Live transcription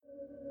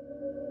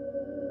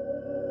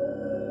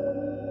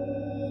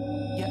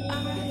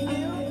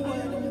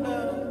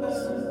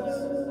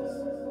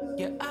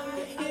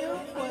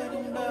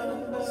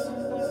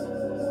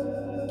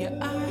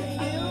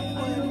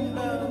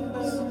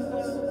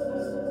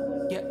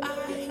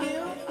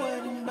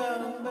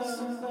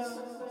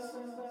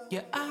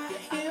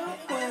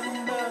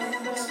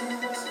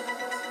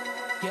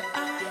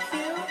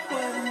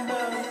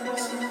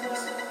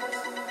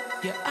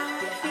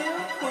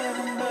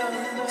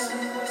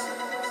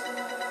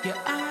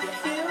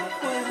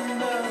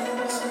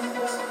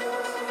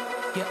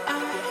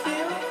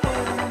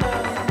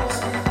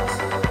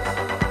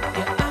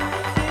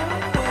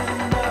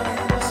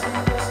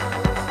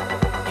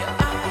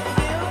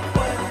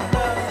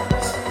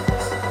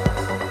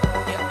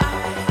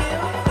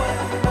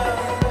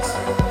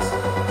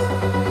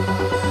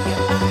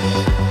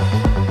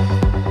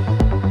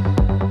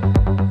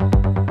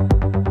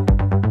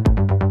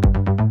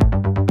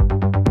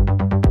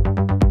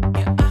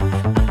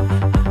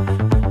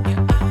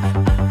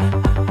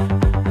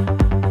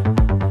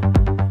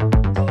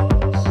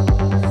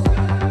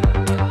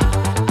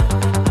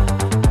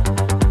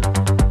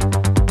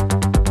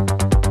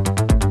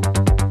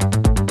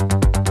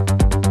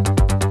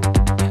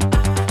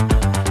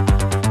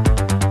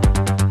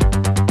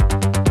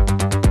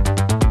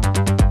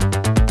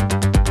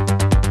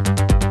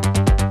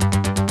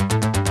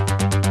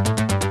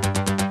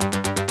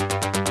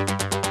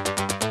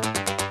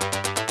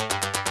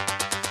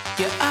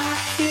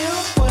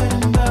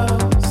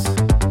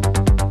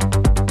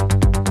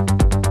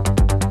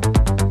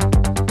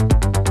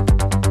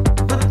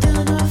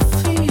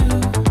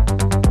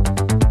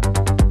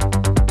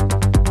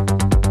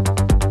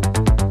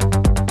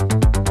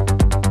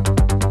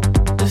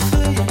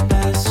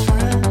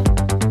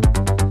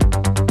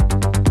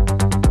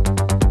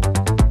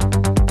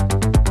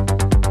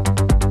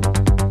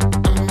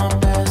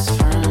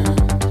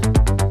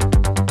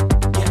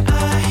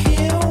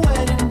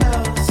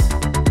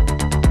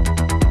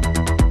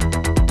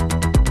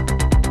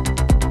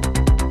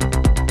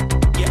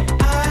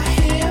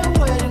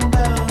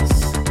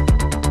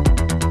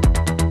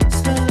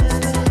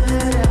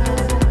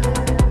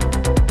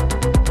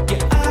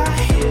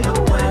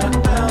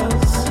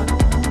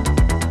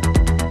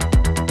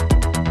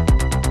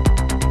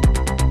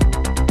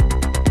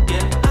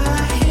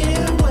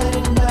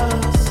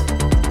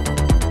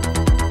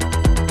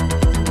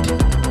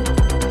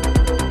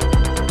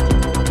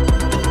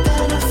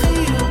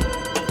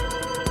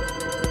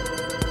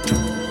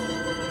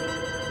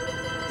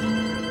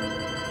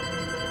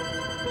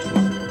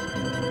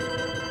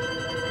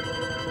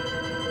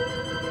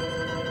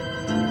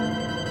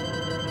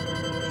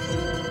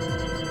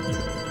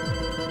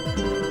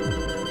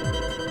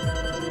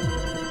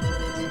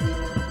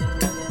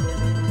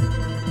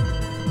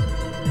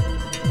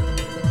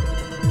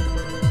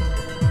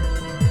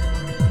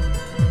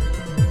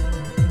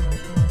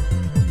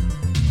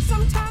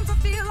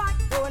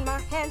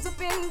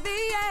in the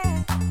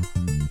air.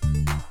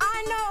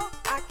 I know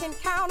I can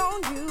count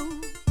on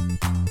you.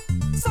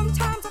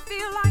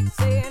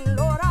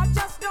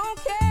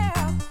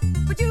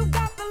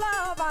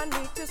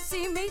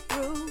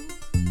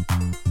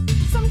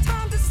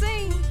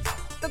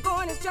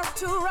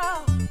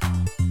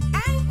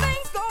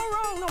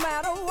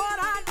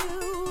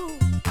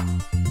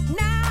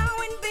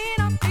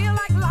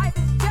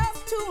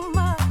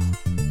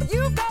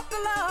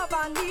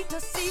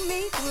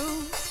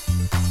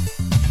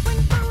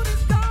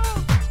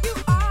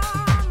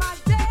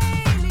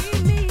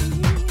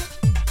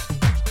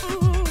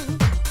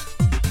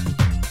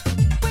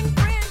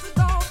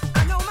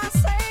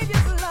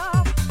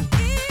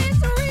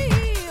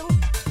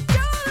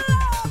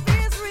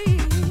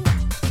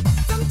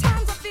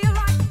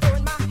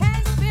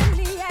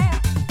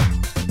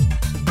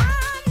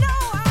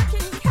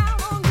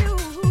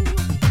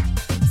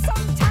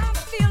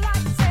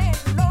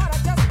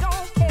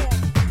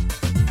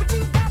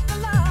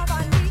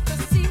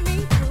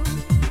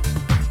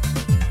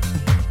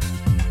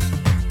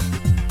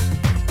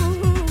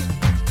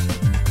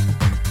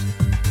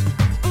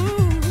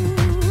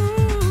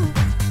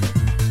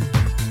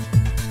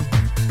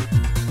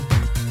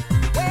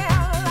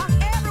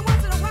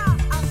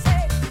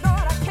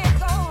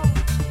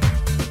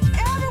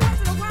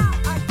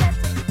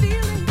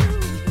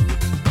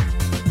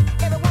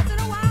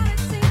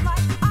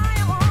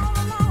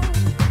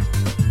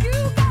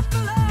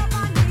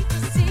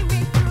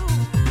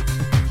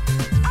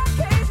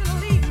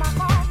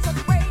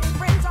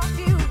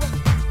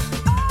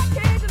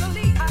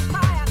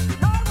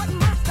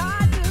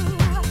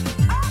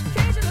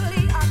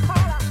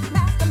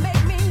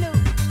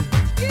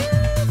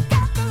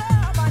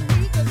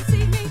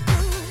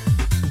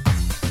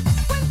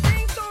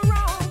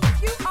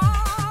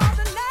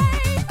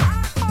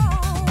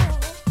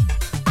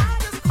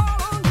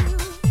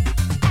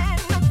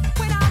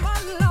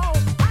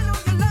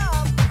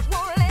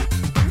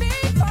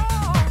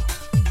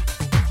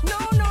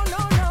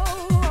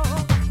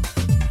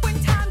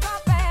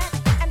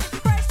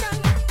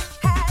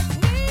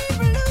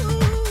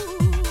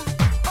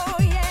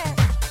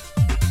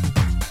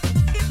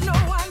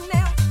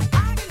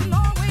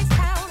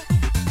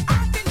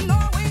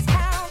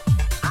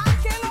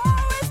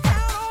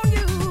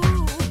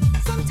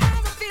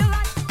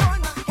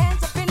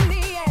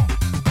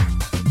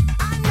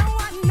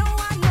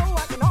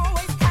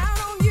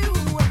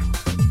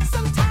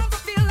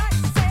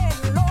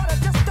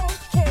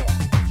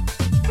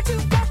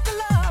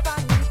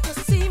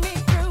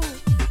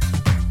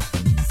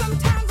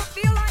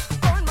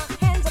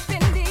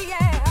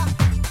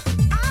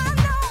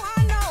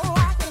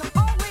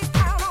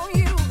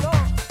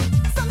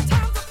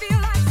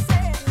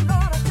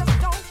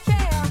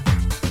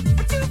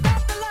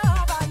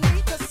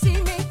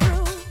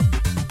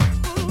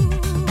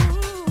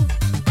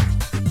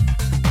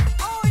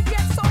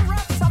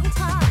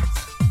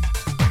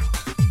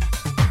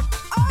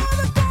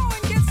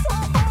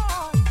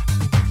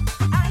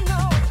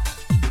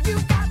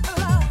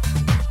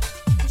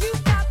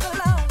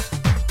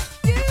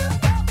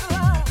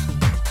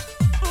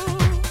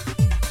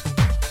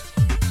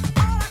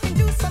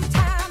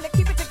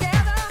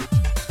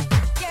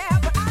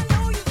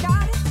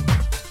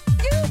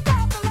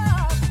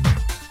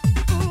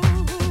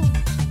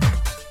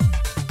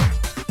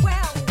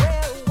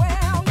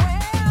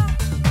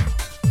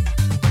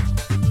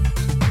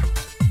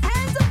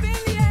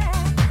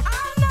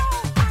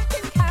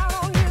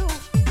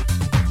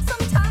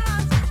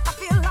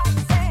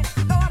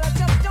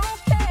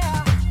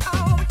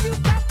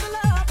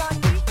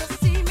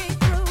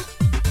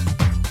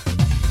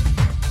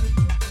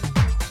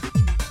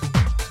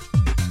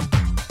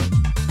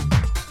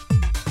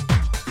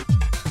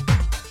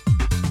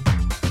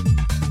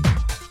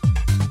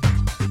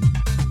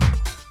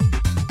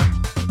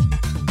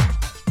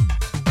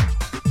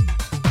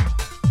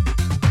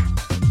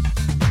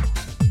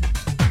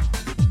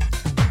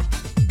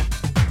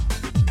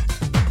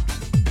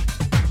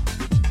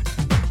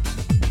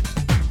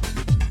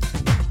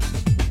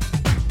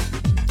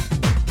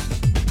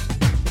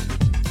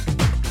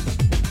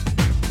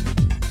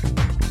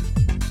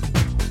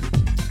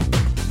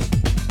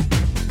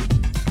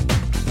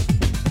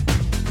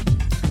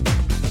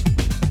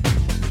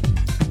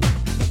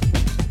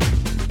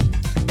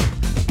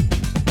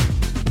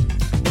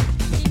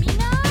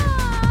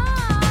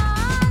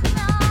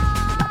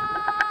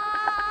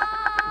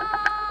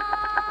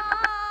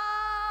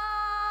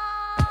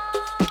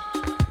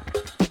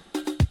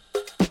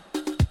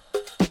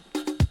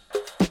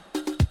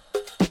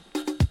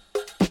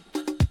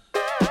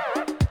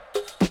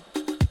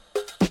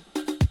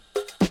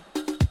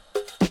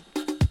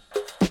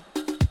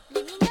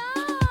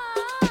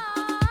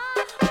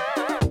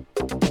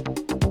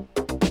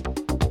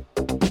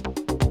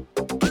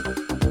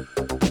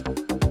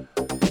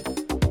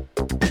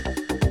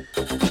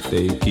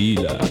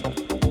 Tequila.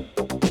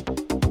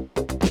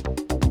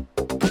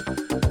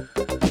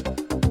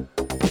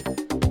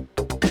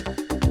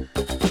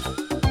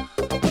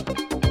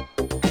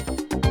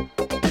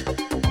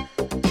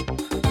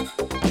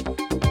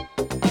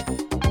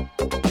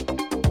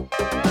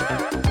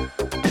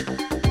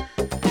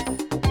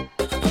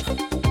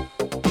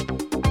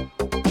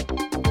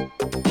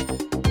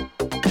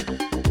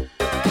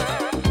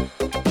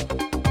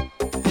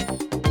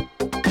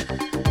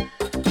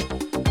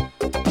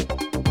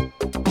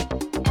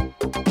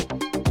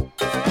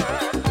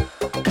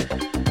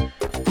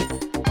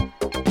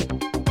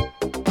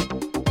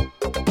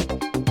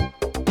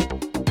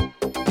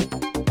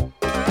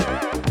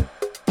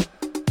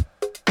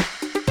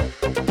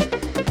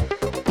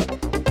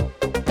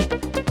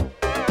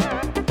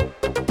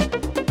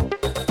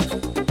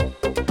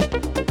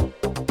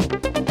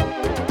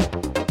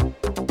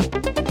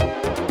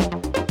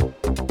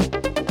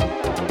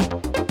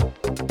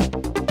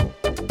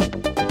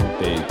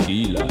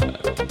 Tequila.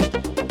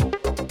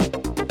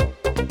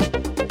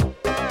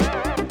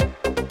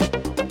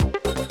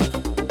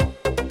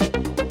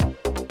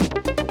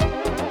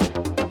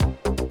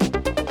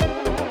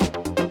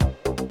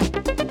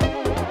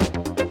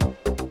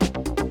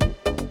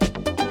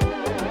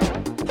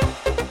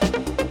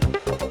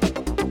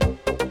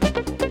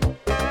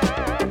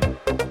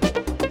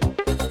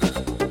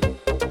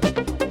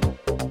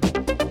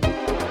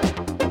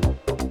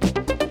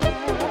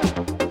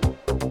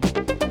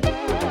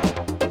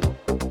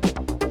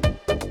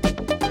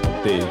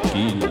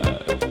 Tequila.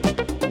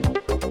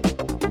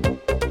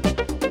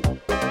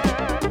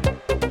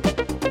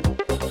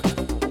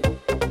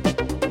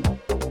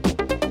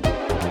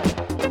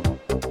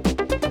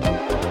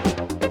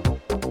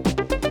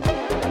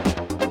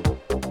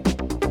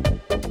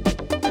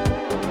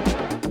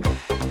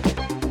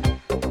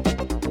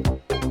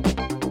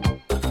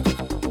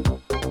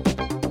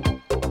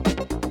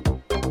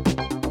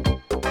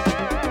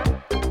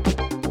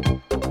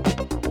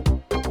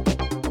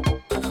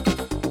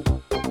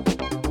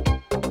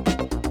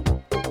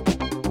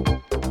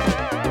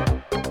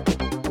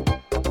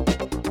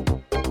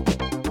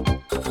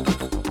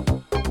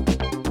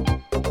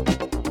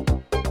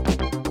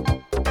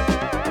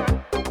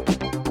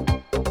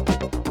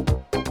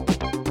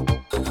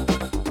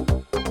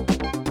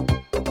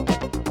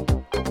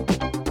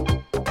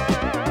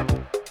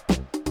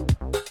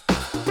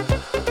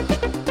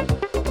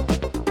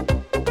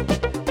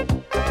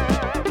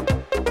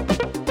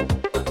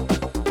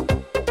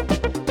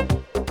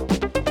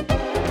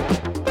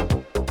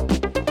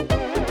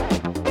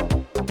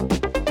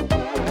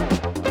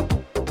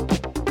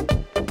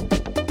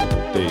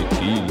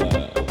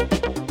 Tequila.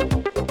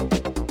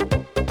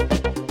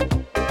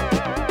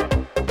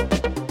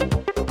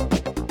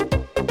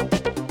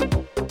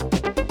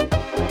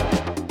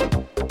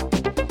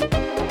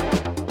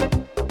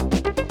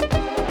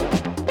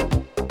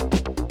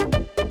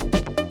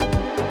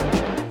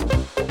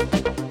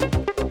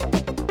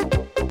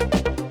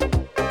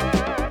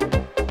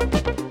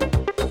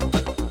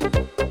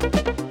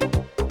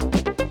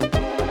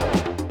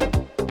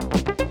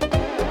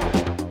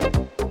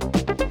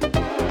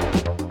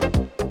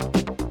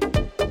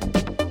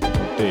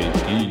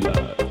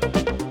 Tequila.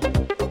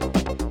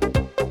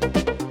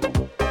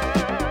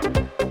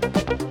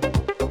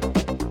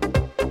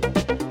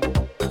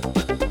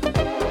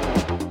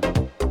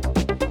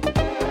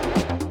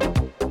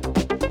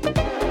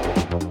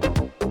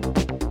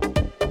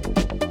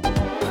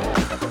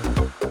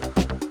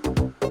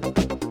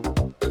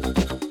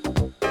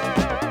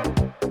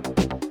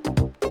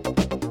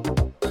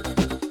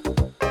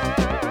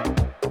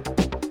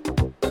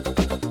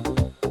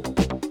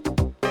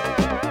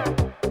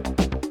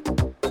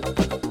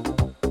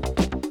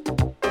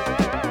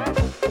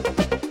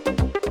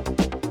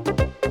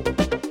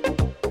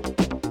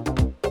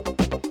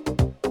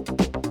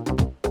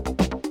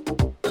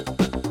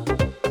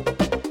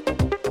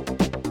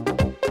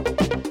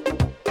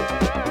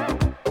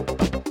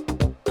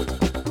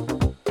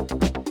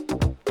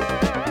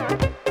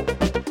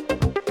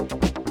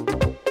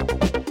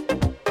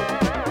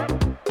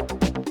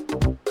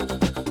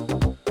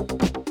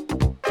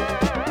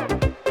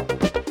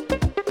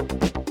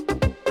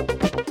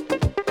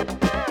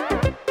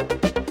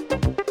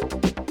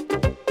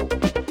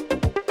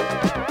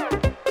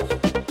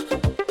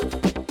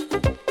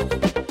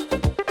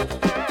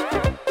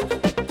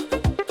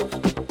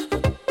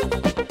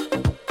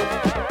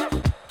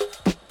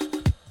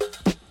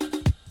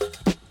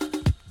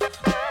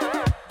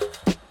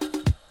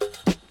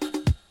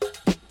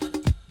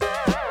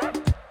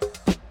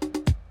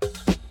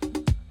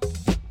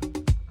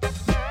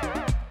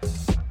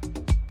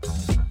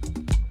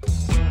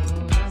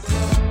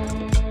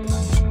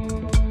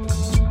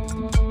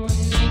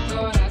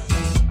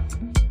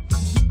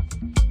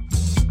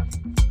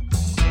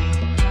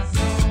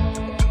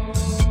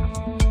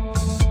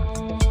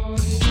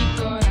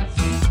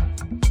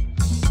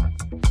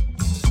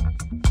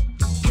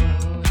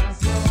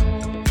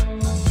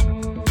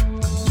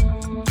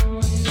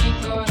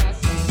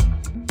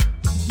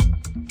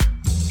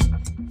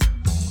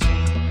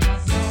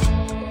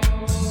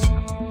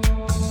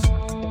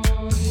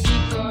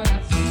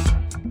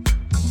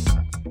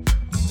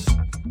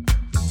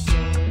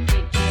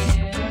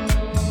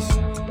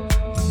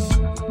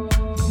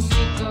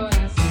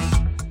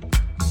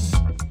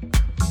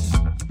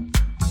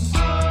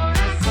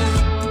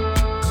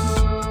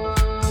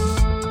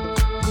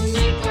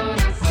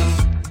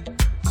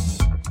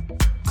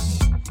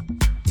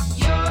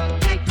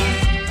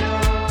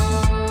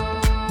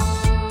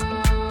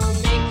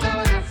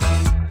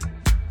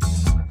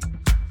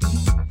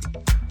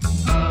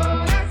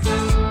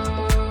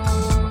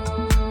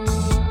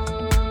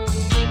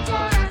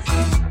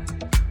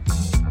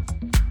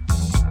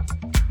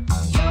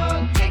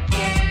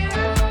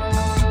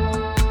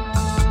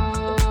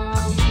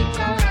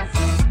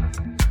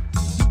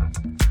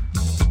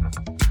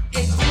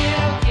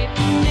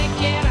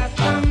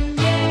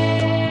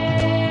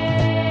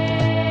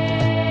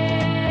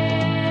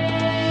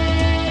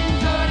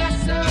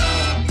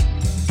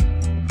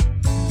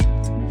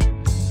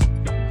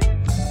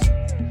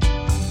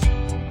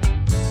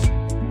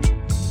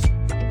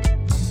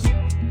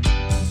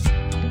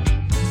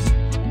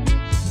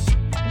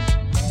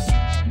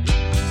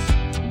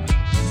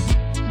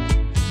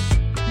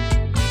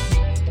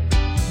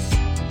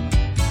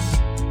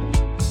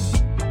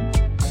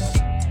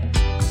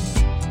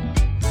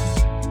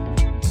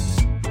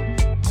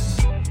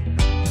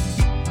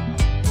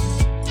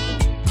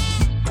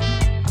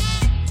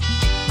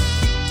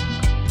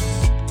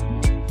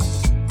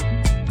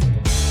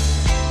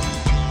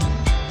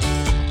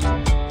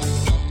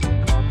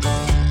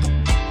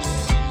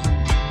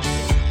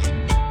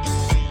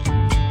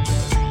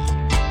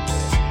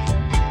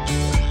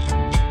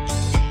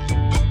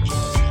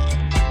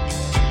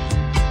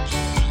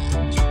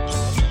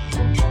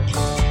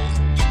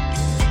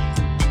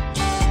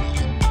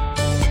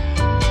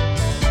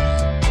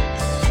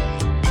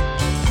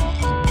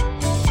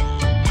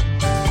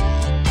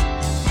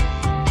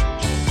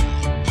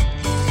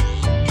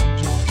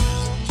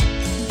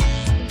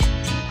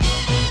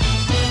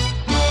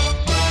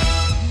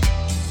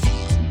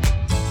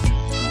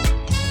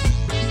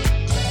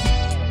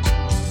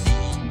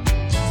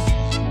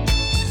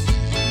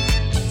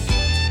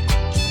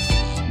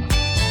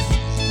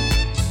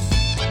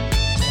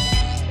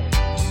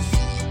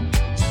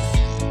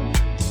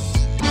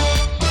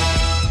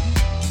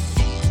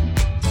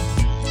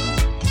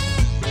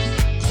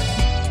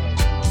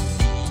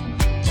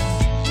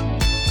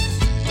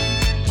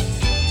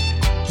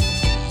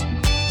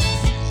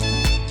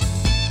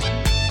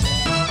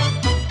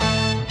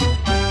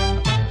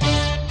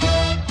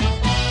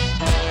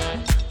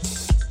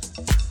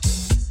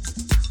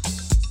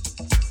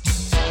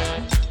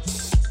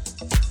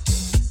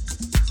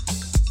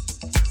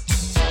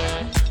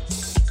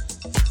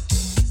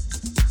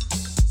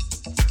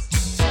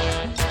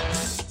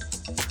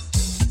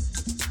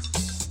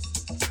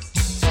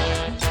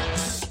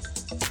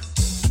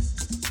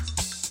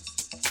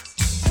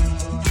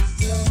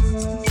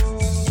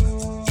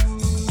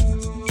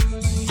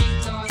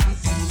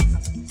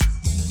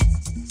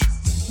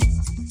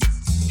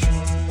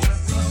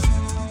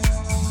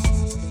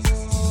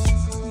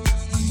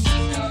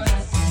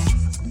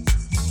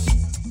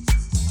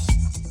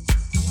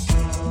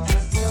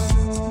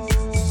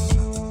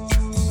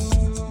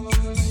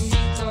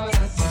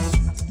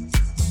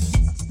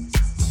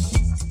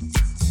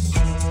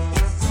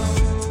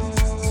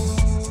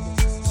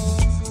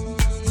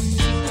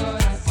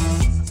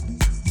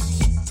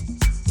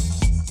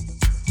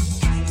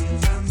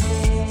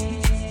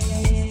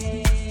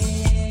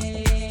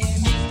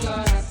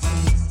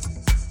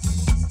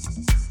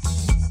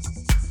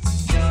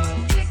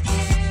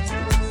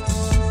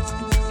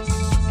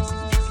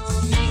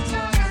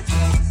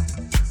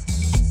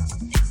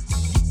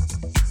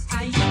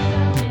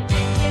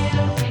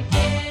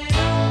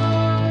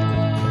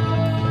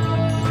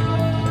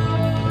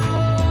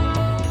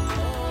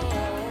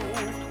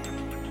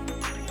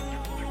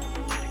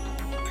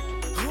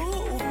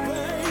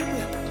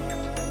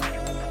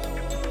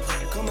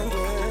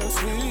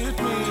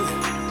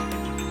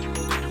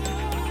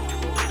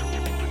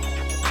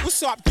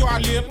 up,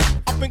 darling.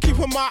 I've been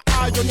keeping my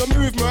eye on your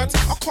movements.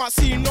 I can't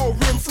see no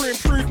room for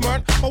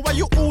improvement. But why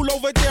you all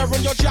over there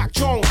on your Jack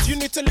Jones? You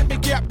need to let me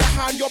get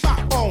behind your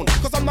backbone.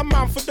 Cause I'm the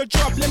man for the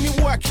job, let me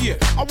work here.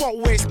 I won't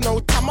waste no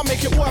time, I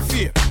make it worth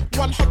it.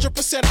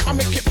 100% I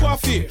make it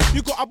perfect.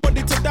 You got a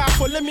body to die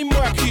for, let me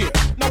murk it.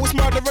 Now it's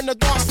murder on the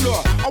dance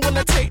floor. I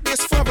wanna take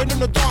this further than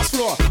the dance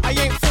floor. I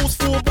ain't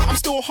forceful, but I'm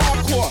still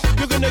hardcore.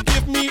 You're gonna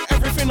give me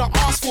everything I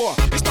ask for.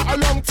 It's not a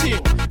long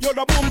ting, you're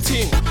the boom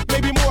ting.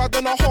 Maybe more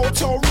than a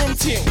hotel room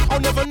ting. I'll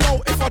never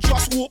know if I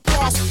just walk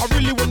past. I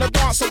really wanna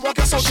dance, so I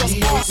guess I'll just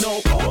pass.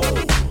 No,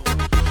 oh,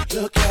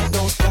 look at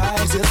those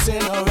thighs, it's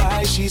in her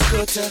eyes. She's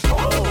good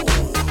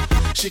to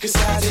she can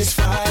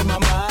satisfy my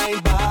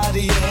mind,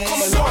 body, and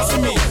come and dance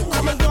with me,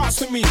 come and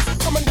dance with me,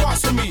 come and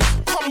dance with me,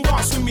 come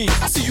dance with me.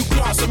 I see you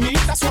glance at me,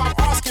 that's why I'm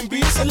asking,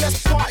 B. So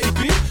let's party,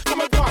 B.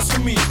 Come and dance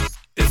with me.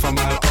 If I'm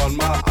out on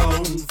my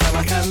own, then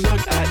I can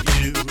look at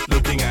you,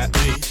 looking at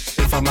me.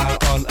 If I'm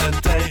out on a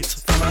date,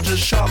 then I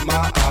just shut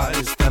my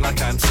eyes, then I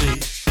can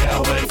see. Get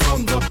away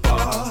from the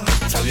bar,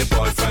 tell your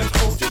boyfriend,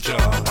 hold your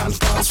jaw, and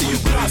dance I see you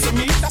glance at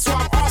me, that's why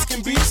I'm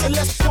asking, B. So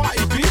let's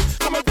party, B.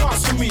 Come and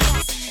dance with me.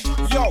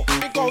 Yo,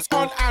 it goes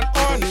on and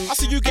on. I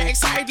see you get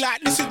excited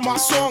like this is my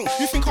song.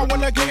 You think I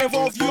wanna get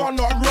involved, you are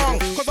not wrong.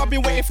 Cause I've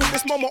been waiting for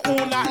this moment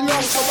all night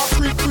long. So I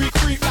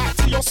creep like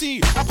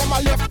TLC. I got my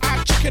left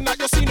eye checking out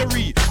your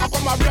scenery. I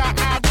got my right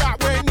eye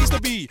right where it needs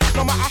to be.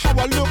 No matter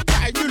how I look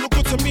at it, you look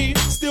good to me.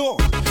 Still,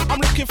 I'm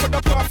looking for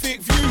the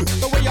perfect view.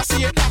 The way I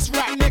see it, that's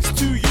right next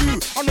to you.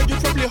 I know you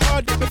probably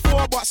heard it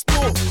before, but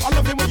still, I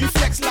love it when you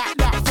flex like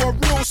that for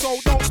real. So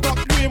don't stop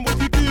doing what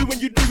you do when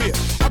you do it.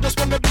 I just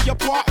wanna be a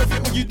part of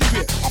it when you do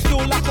it. I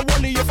feel like a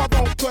wally if I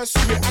don't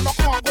pursue it, and I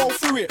can't go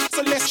through it.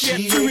 So let's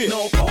get to it.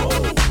 No,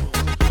 oh,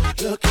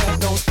 look at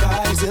those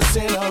thighs, it's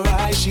in her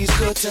eyes. She's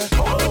good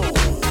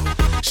to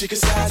she can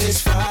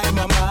satisfy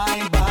my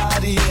mind,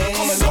 body, and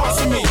come and dance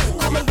with me,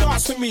 come and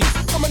dance with me,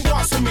 come and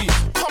dance with me,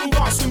 come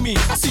dance with me.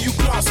 I see you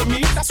glance at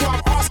me, that's why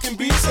I'm asking,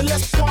 B. So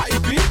let's party,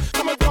 B.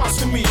 Come and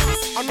dance with me.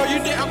 I know you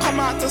didn't come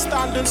out to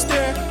stand and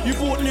stare. You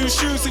bought new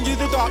shoes and you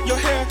did up your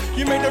hair.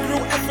 You made a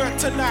real effort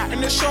tonight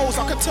and it shows.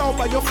 I can tell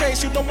by your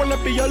face you don't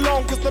wanna be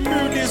alone. Cause the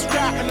mood is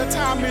right and the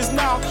time is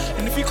now.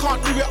 And if you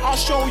can't do it, I'll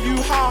show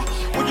you how.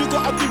 What you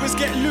gotta do is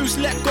get loose,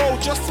 let go.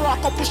 Just throw a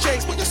couple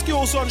shakes, put your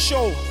skills on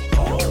show.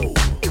 Oh.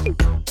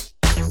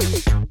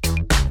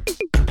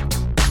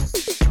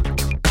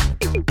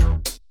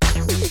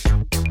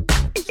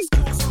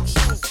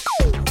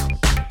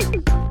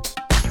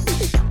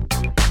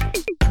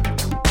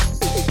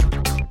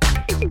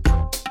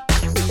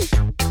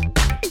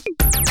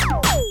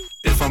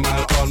 If I'm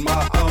out on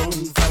my own,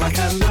 then I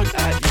can look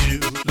at you,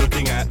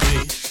 looking at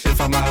me.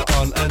 If I'm out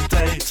on a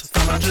date,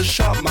 then I just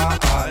shut my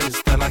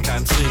eyes, then I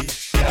can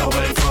see. Get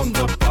away from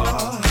the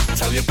bar,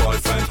 tell your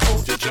boyfriend,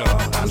 hold your jaw,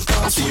 and dance.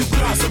 I see you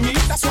glance at me,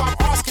 that's why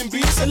I'm asking,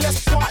 B. So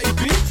let's party,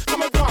 B.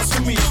 Come and dance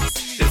with me.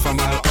 If I'm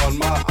out on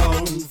my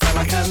own, then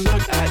I can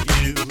look at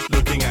you,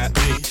 looking at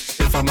me.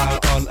 If I'm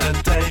out on a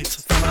date,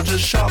 then I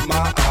just shut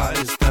my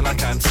eyes, then I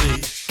can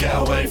see. Get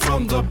away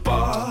from the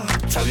bar,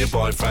 tell your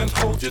boyfriend,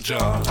 hold your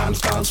jaw, and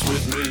dance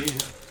with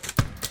me.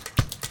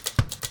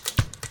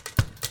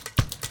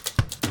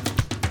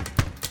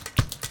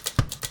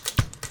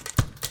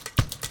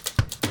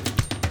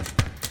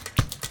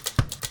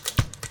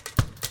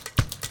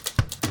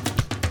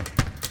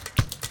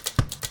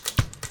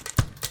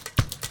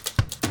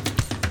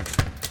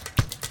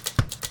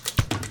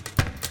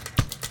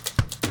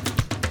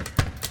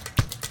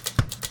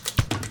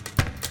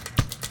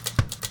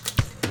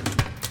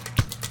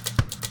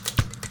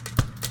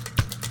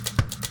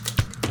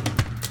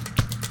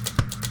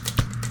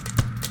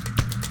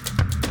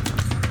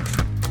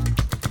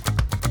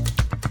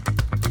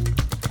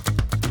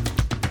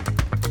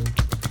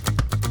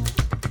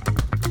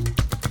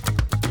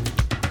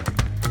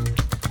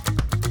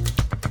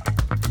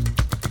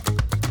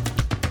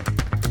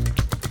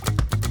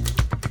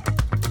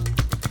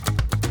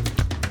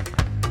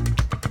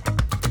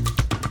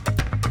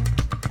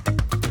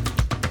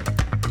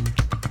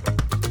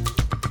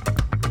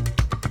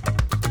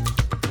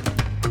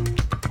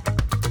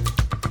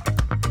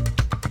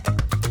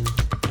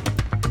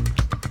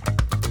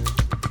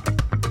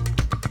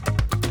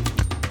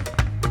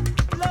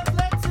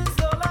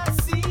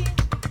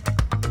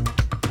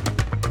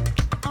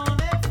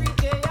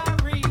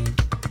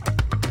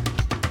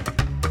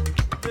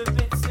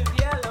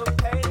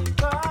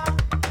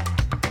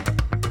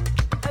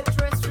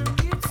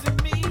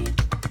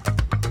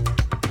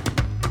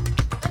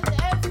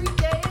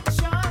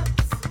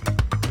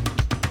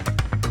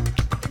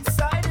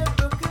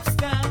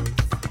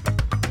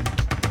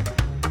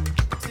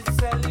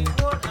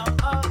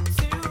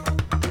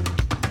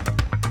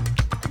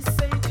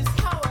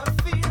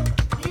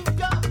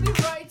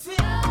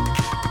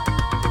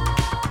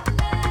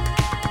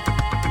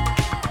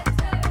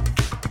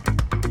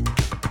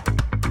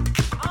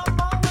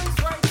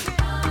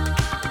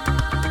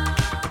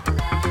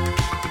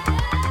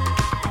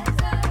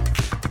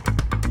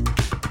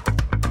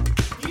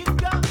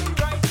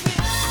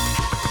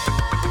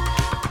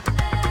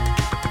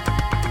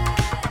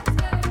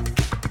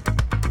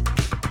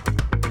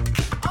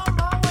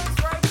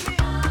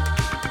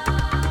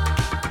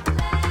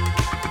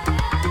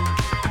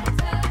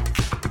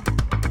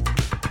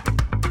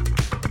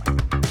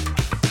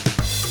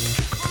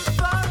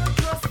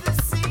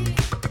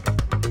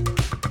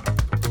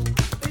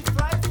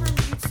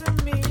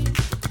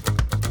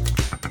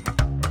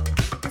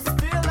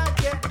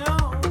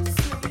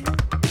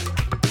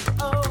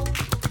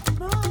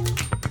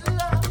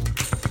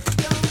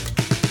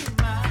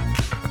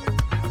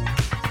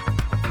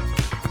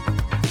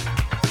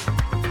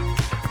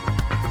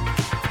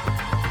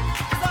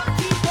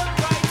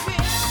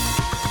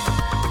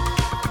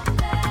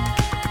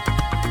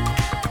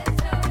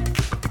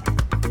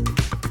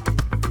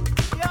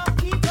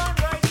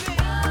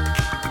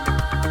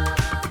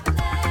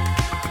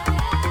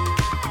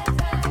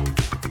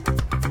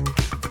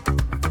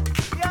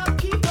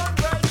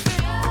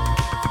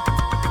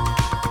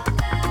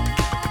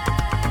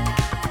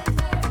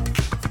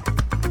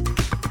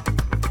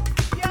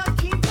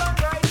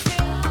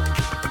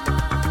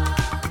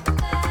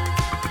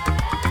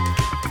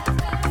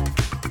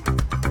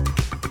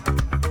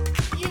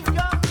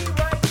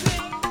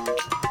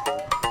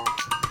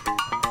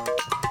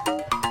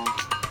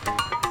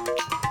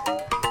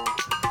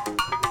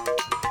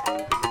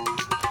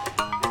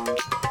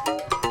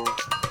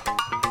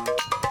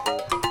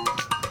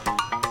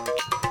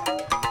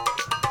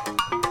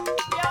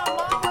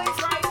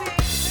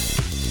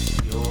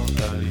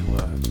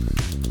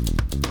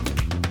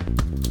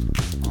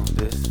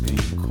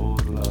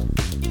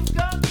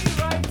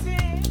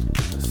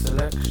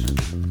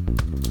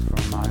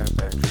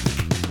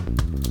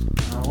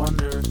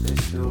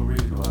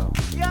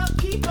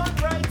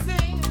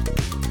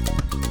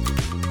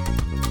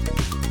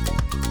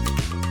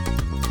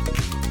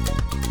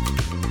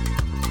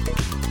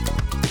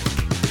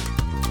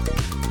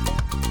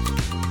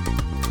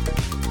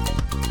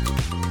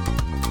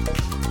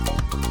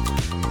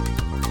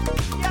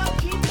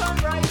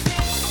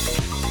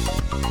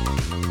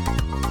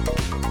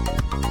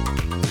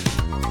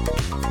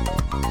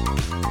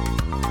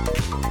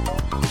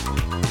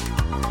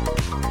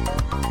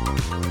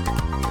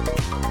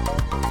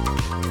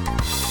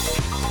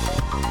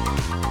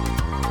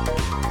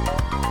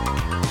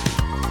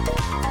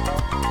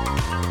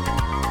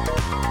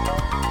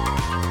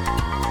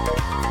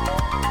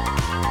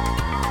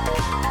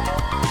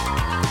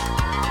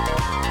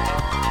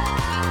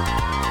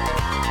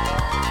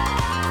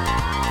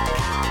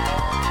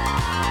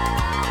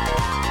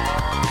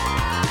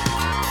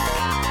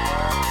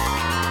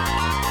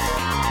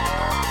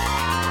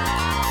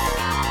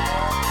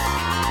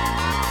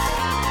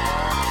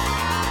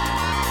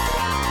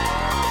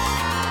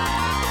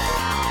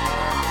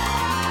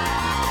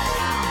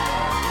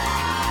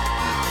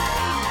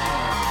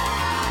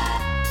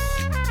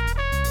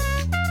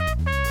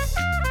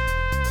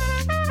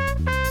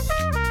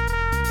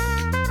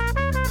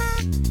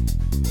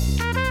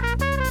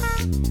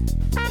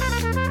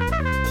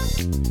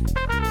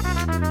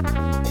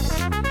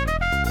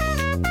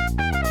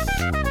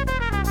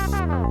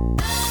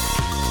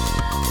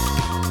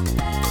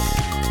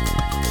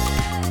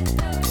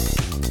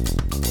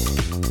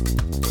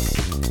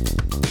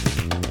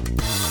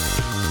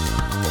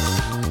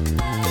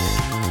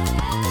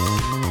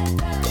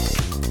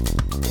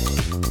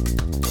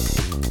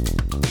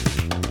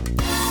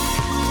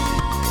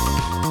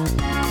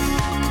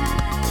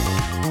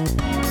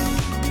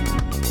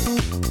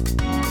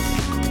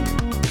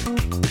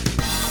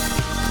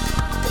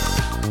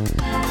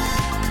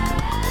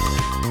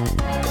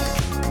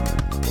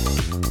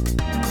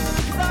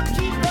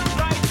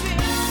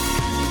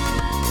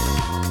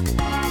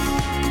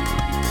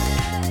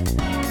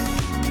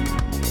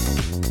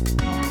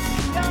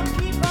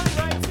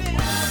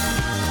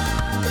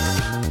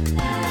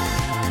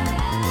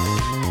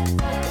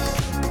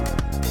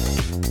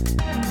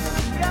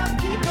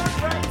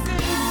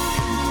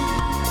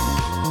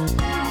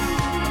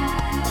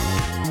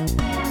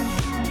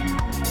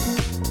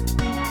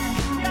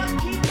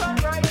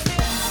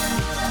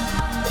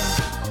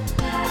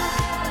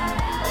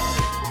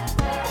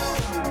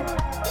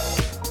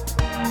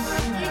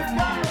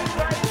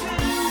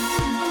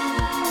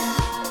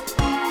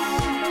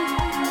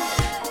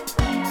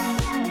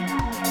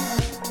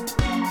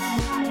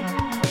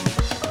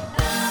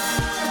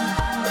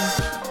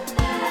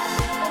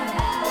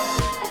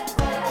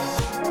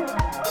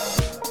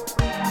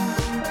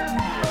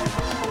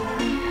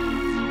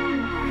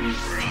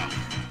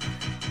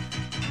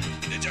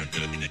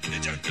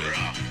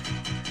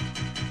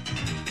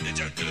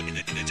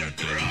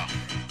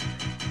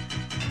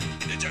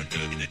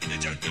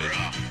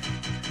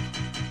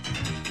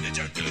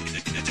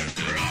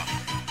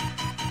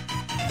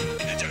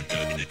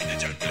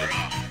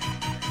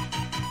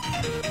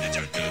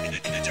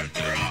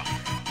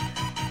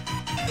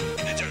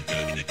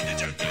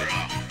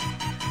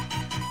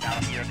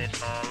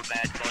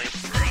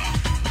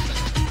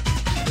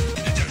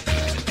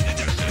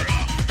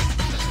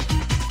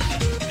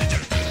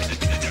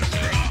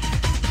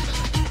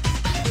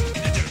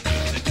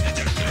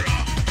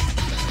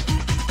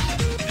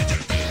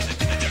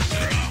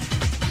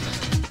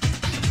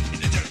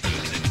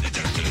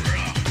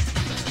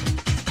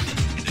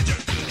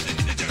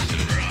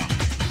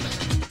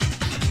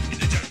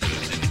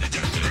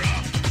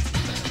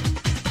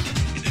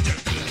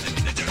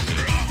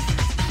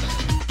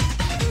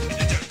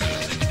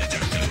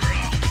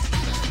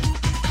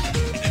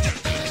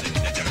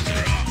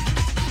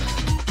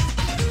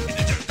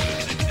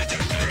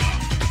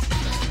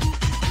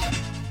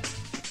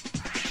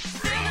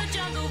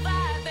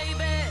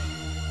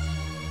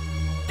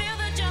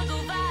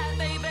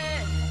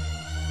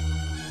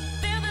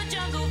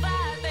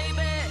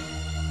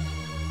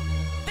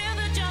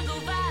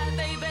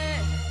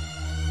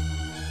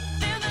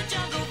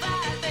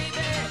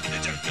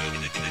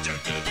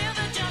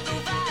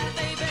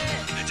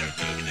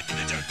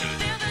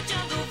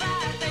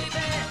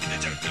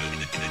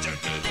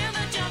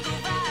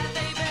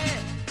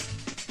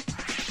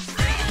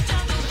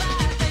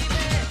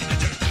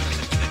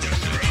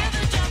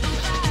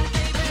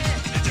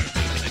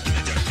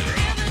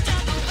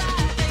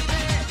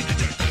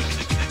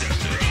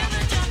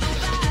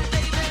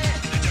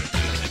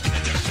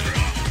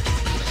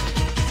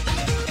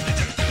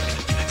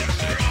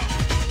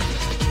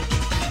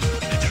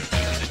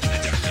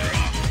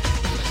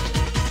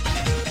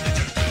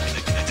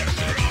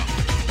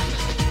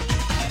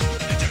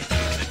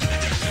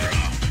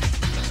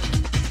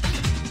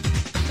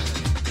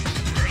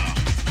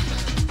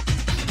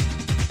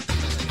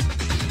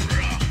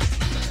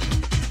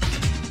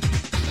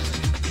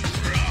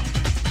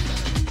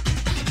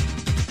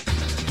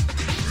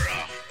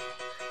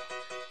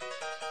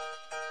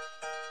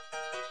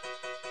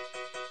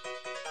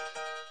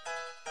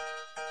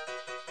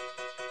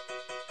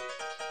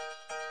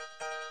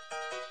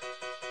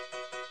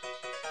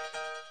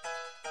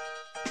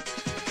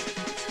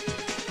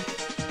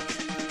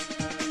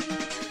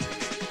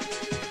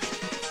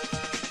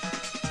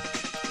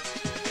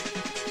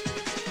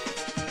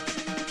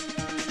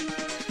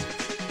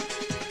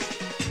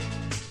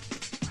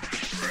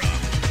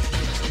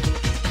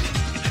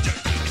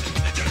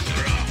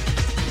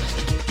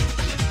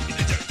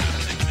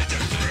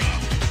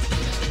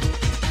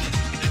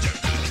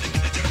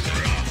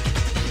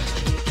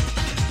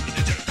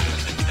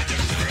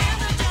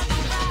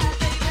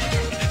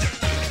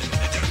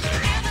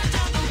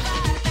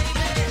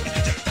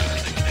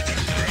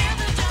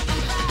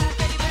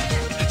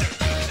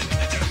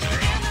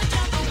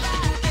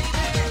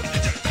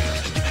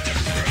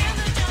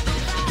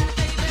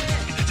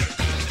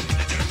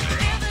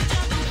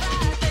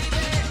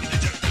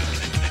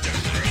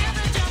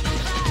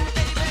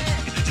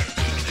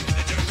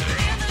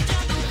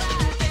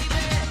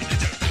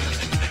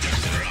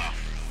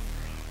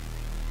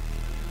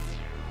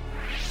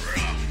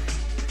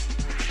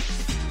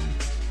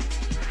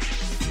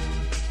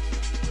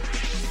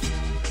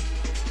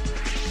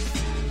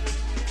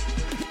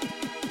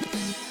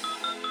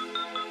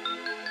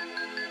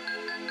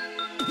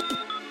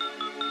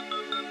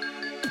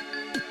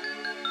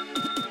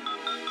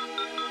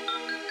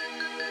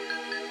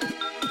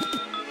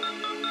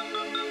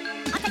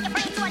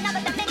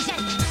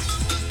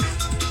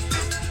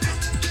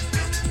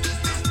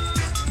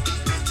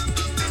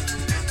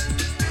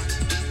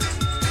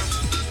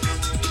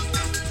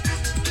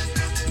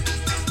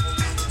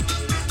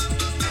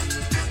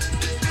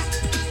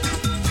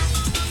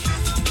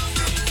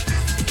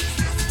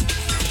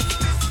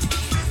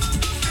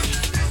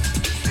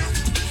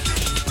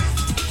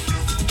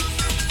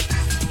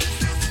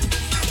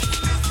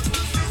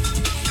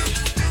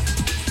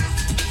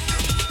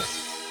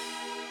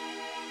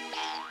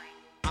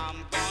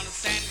 I'm gonna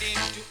say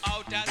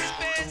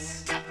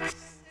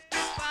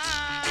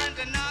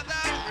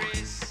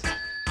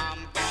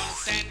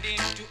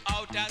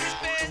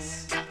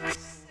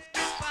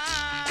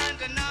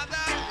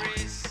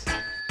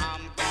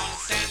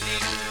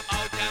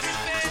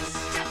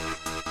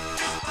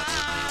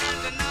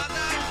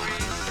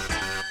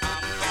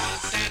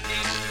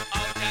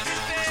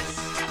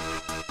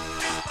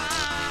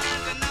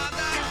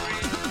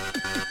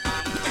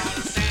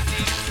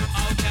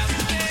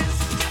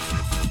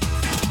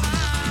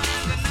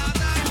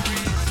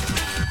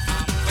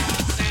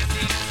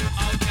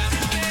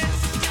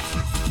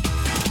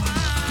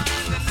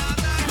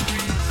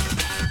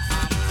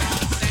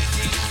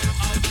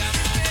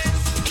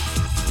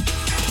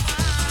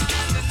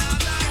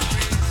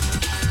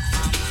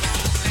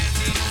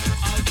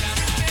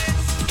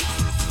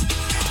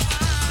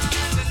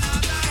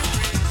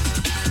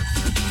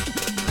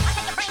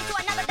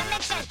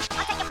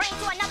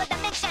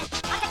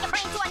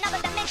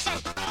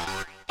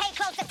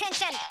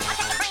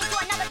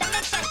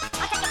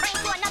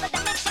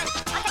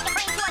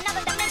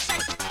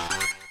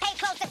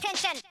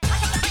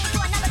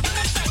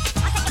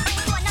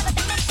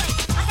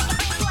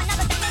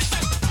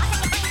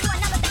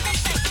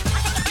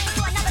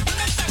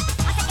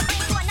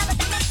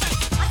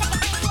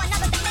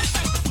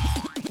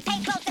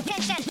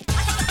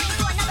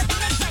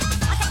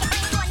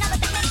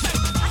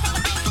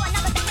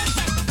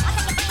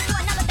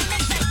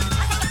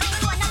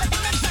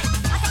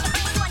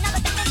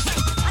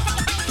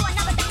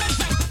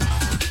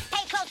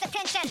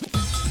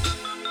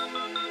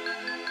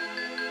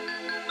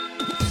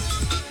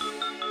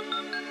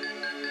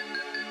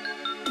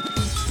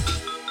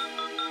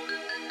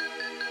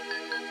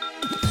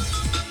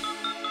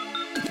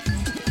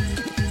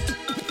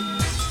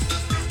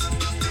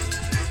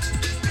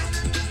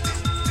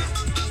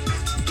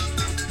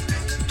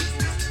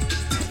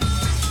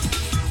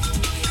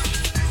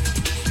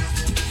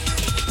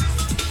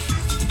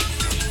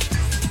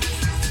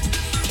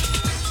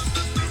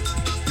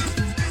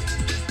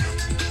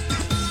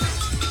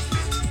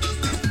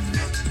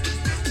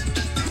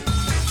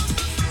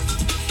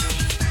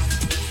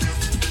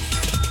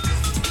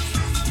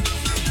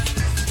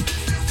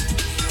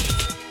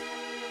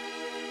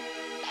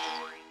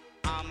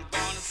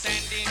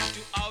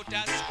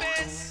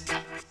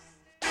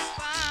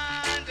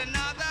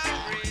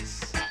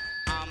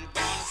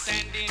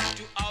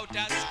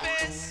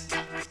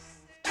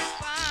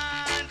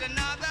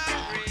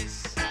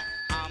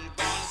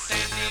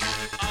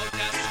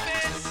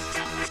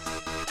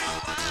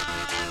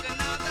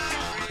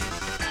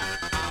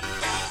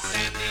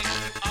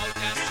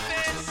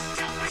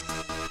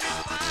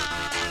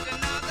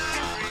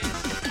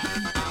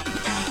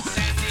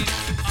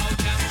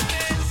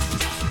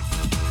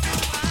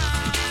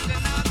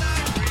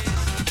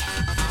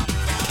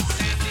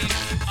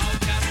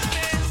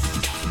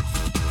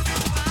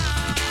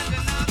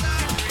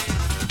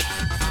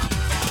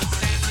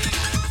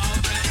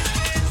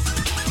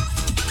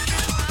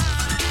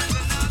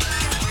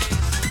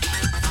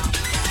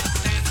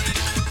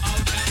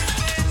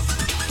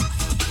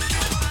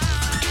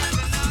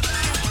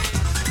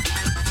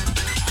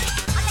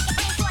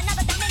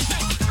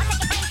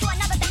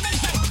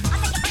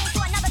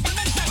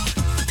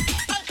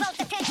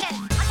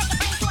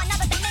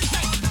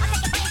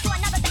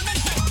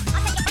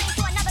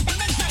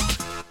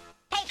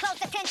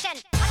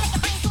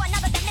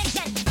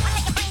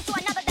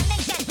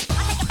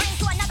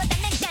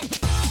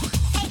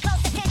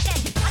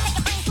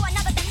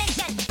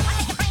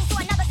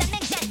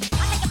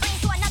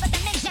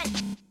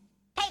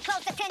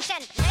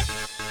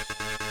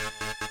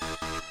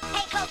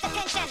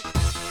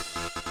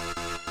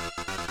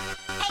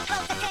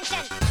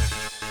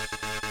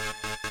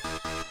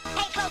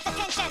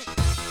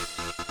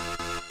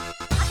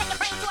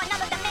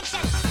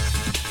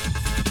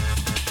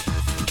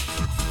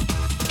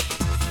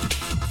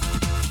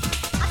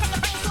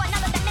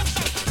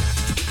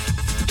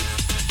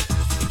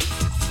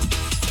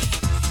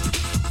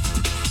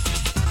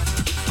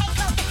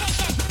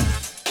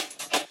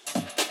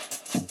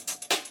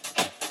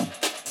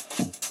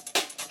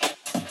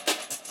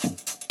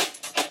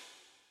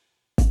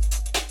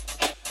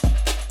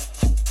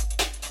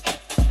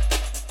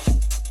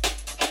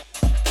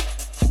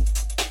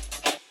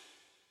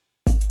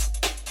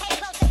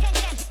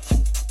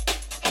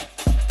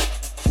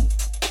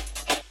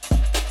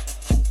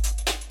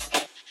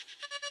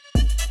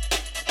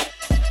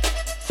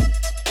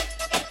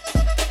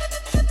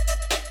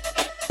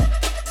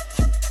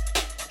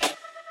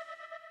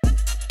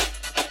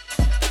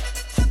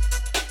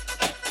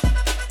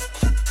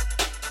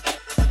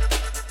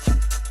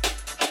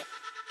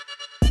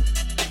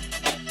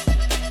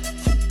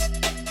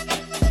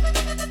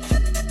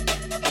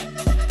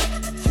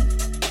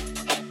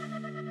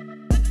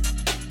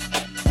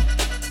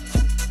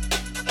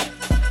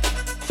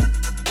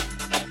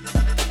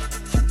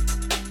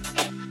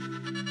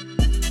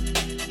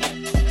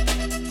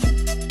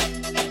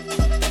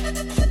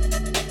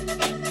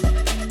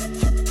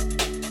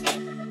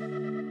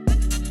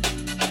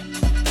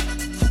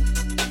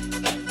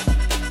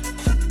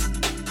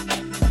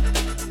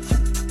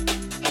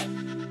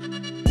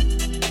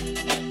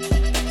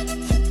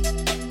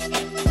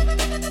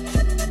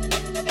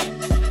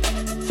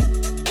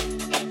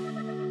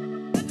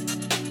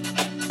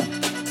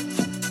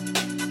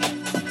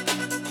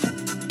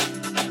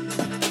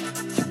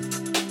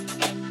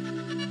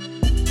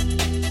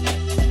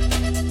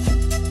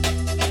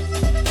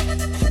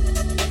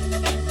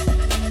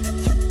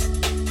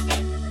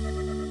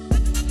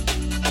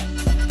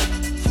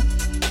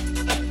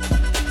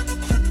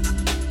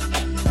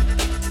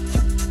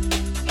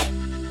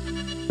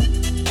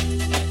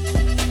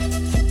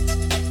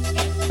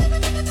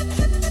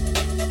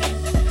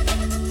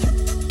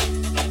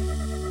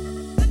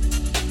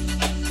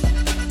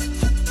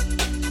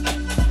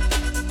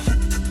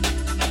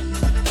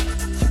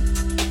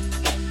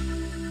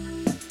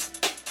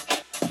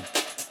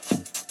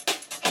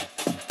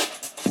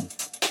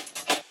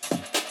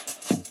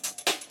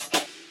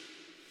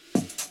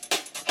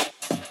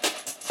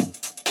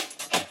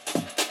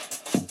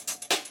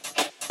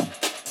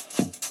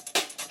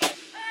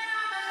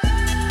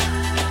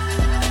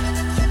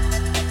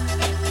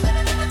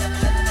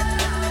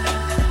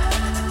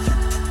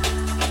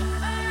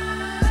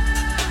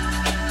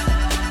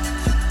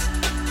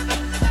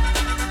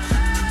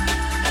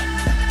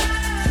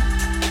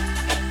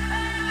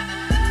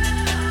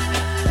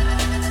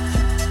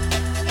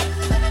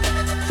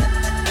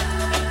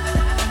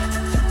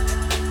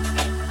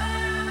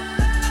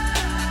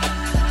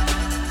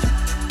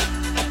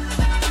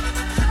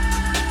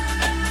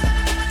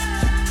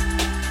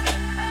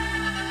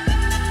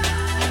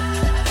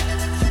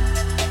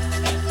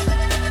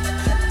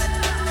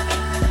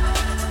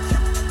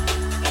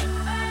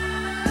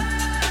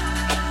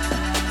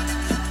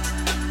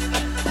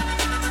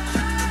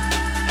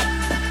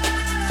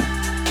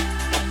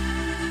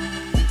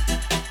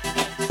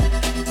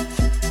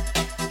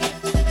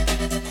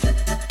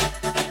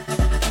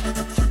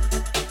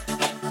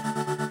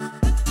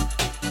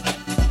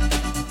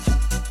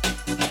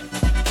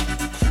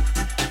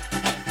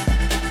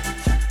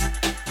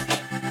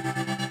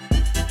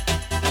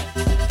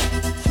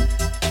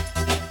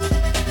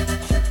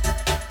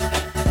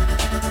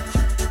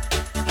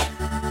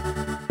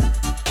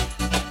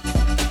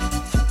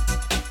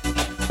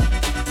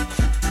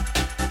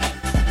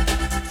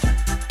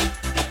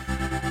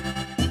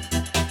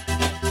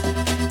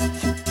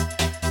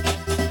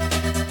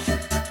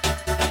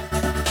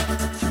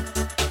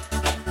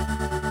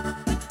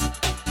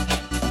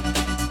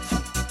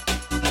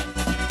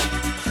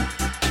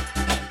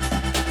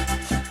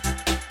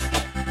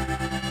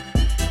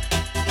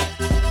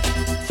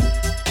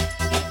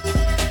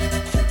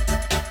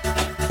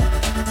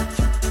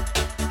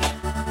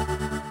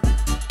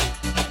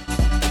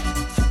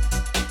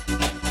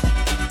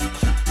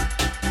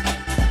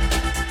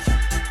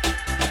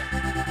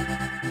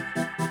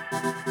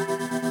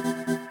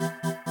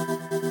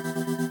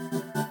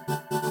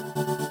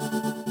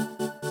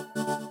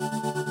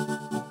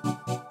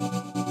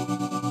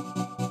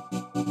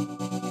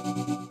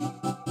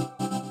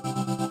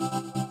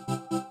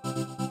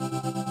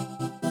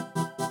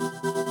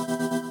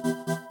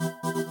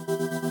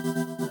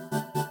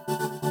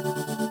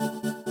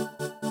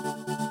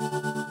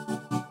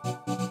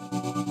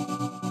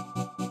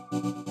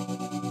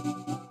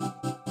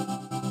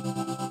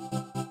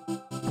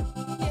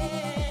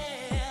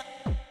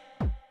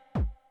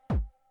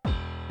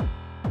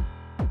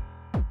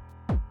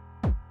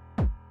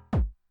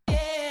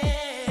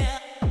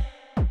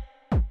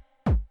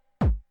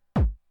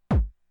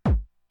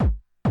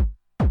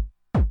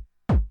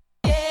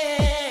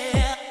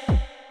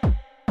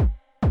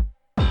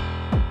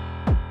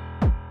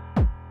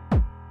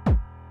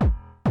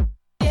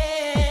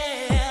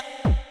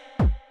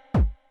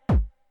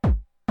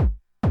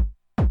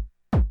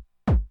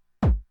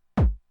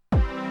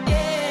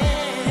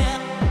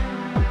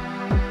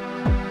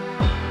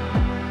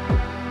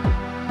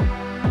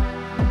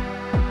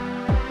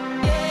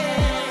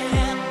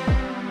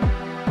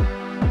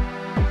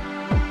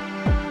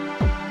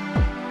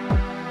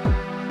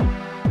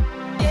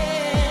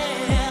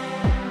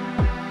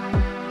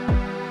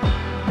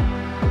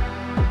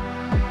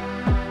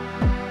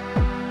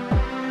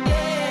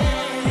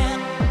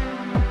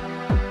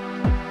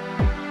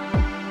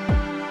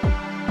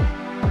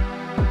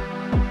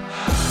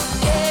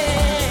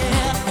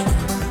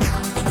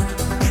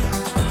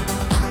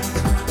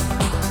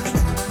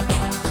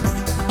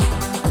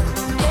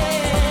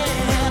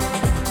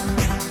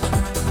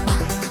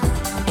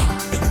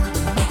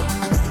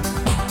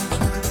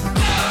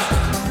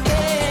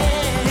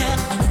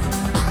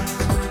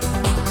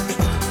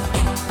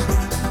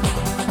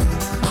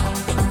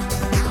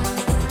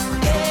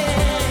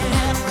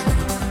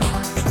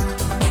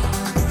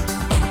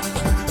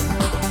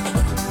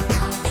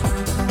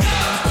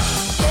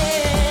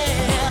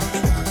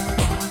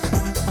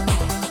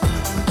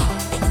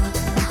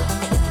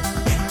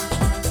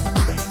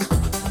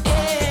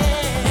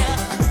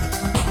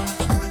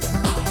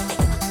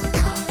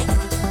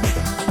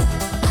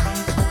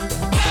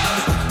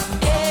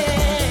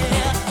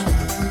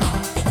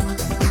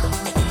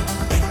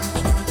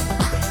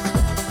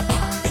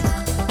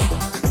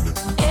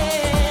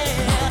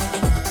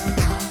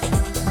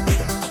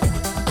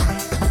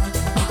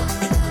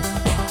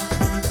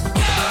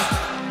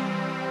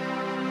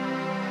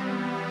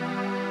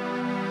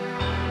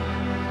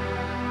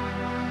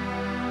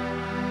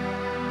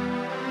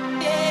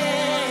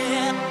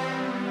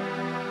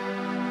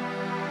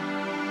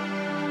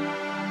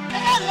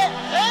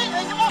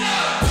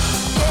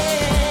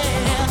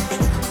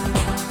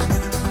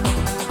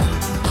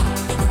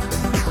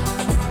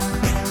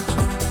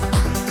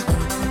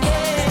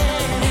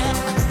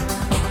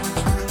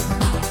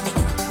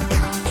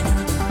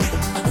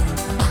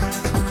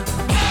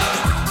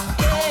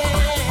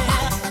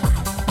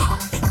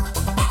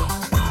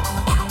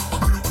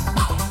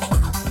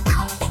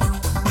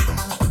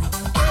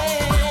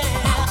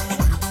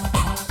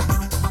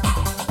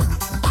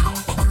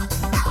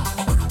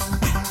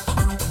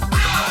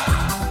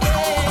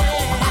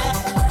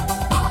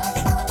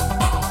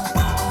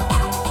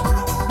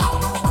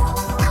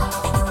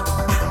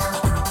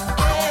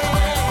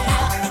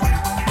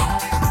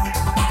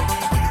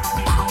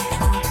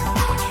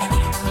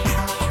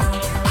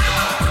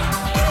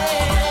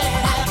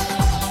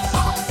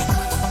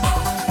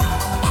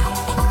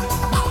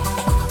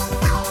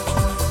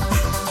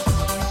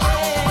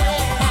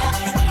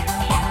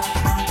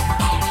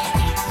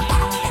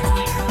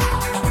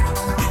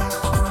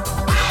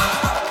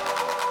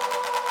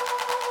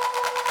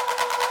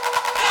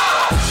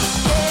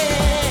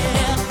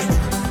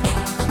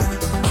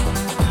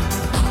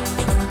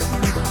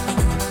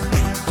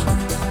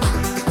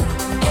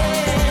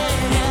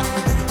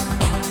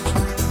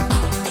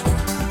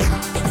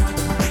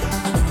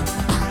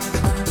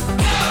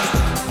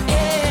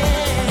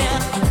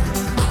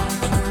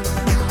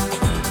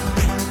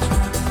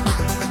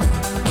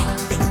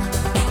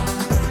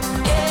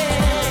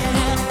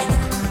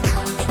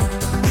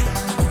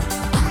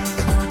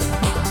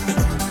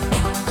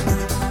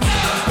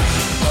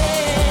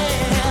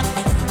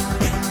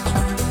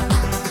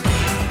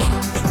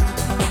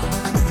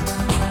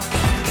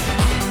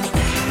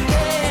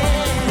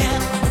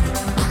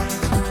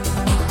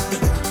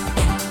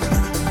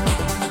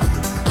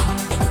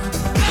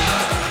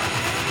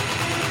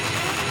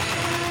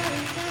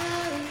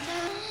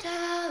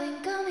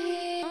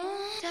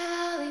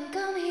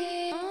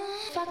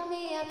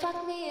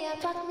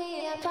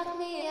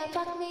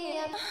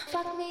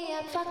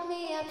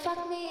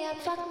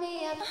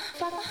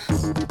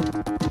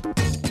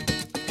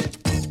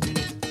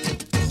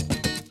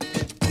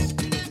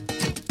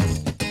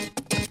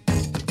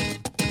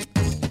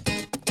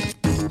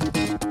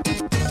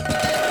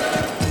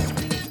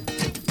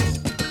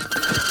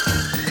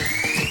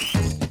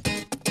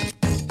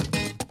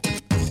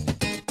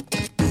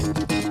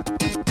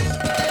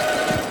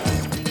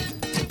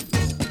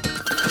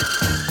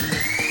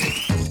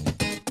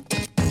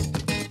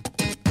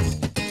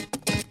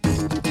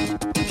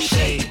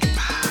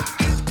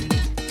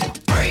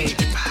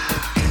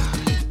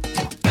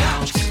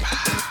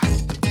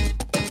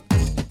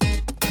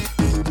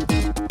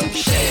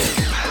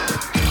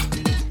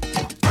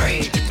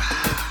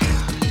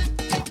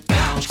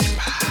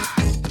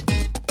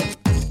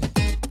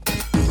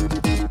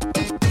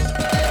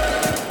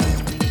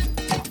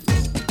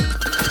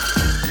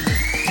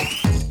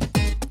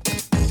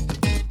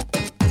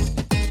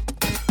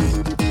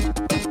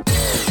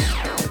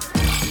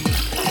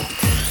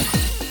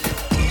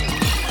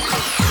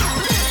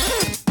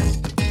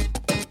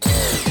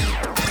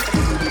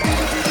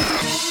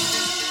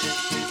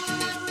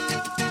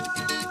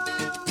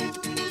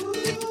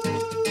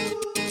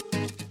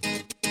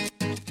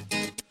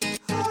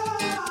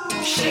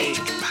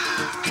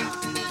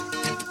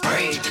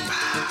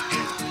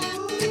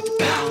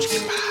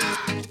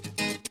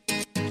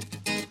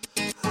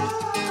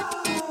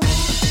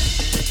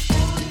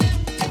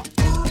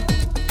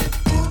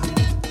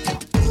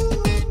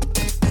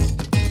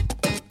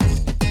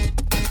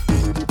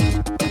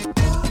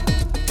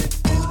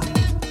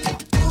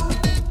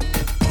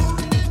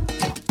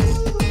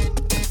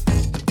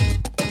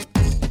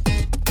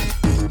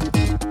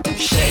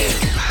Shake.